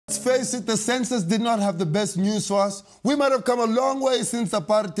face it, the census did not have the best news for us. We might have come a long way since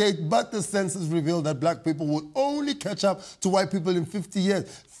apartheid, but the census revealed that black people will only catch up to white people in 50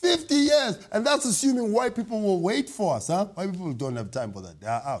 years. 50 years! And that's assuming white people will wait for us, huh? White people don't have time for that. They're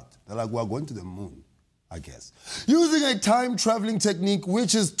out. They're like, we're going to the moon, I guess. Using a time-traveling technique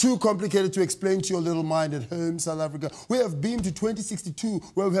which is too complicated to explain to your little mind at home, South Africa, we have beamed to 2062,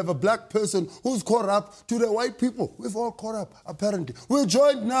 where we have a black person who's caught up to the white people. We've all caught up, apparently. We're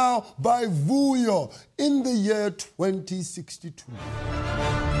joined now by Vuyo in the year 2062.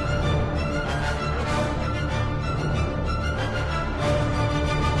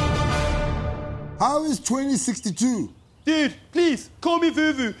 How is 2062? Dude, please, call me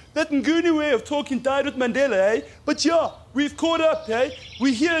Vuvu. That Nguni way of talking died with Mandela, eh? But yeah, we've caught up, eh?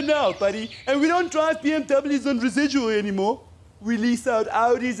 We're here now, buddy. And we don't drive BMWs on residual anymore. We lease out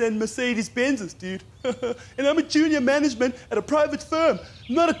Audis and Mercedes-Benzes, dude. And I'm a junior management at a private firm,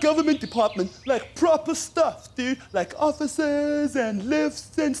 not a government department. Like proper stuff, dude. Like officers and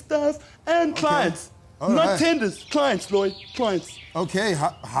lifts and stuff and clients. All not right. tenders, clients, Lloyd, clients. Okay,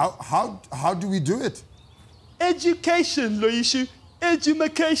 how do we do it? Education, Loyiso.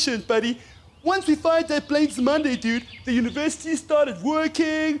 Edumacation, buddy. Once we find that Blaine's Monday, dude, the university started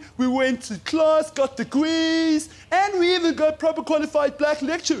working, we went to class, got degrees, and we even got proper qualified black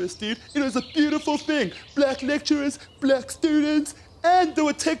lecturers, dude. It was a beautiful thing. Black lecturers, black students, and there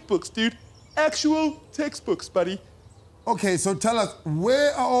were textbooks, dude. Actual textbooks, buddy. Okay, so tell us,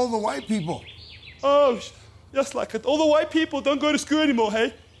 where are all the white people? Oh, just like it. All the white people don't go to school anymore,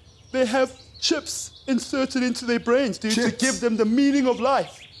 hey? They have chips inserted into their brains, dude, to give them the meaning of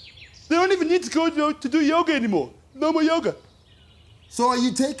life. They don't even need to go to do yoga anymore. No more yoga. So are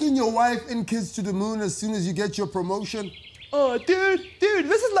you taking your wife and kids to the moon as soon as you get your promotion? Oh, dude,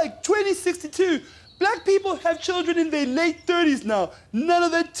 this is like 2062. Black people have children in their late 30s now. None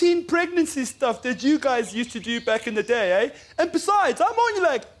of that teen pregnancy stuff that you guys used to do back in the day, eh? And besides, I'm only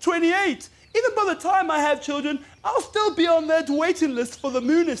like 28. Even by the time I have children, I'll still be on that waiting list for the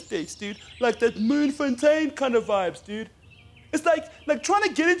moon estates, dude. Like that Moonfontein kind of vibes, dude. It's like trying to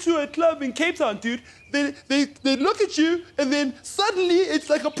get into a club in Cape Town, dude. They look at you, and then suddenly it's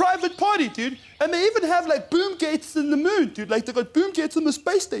like a private party, dude. And they even have like boom gates in the moon, dude. Like they got boom gates on the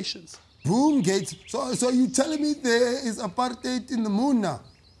space stations. Boom gates? So are you telling me there is apartheid in the moon now?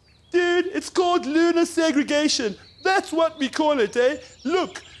 Dude, it's called lunar segregation. That's what we call it, eh?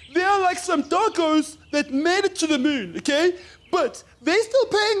 Look, they are like some doggos that made it to the moon, okay? But they're still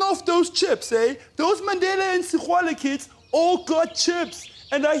paying off those chips, eh? Those Mandela and Sigwala kids all got chips.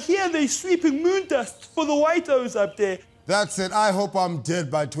 And I hear they're sweeping moon dust for the white-os up there. That's it. I hope I'm dead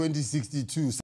by 2062.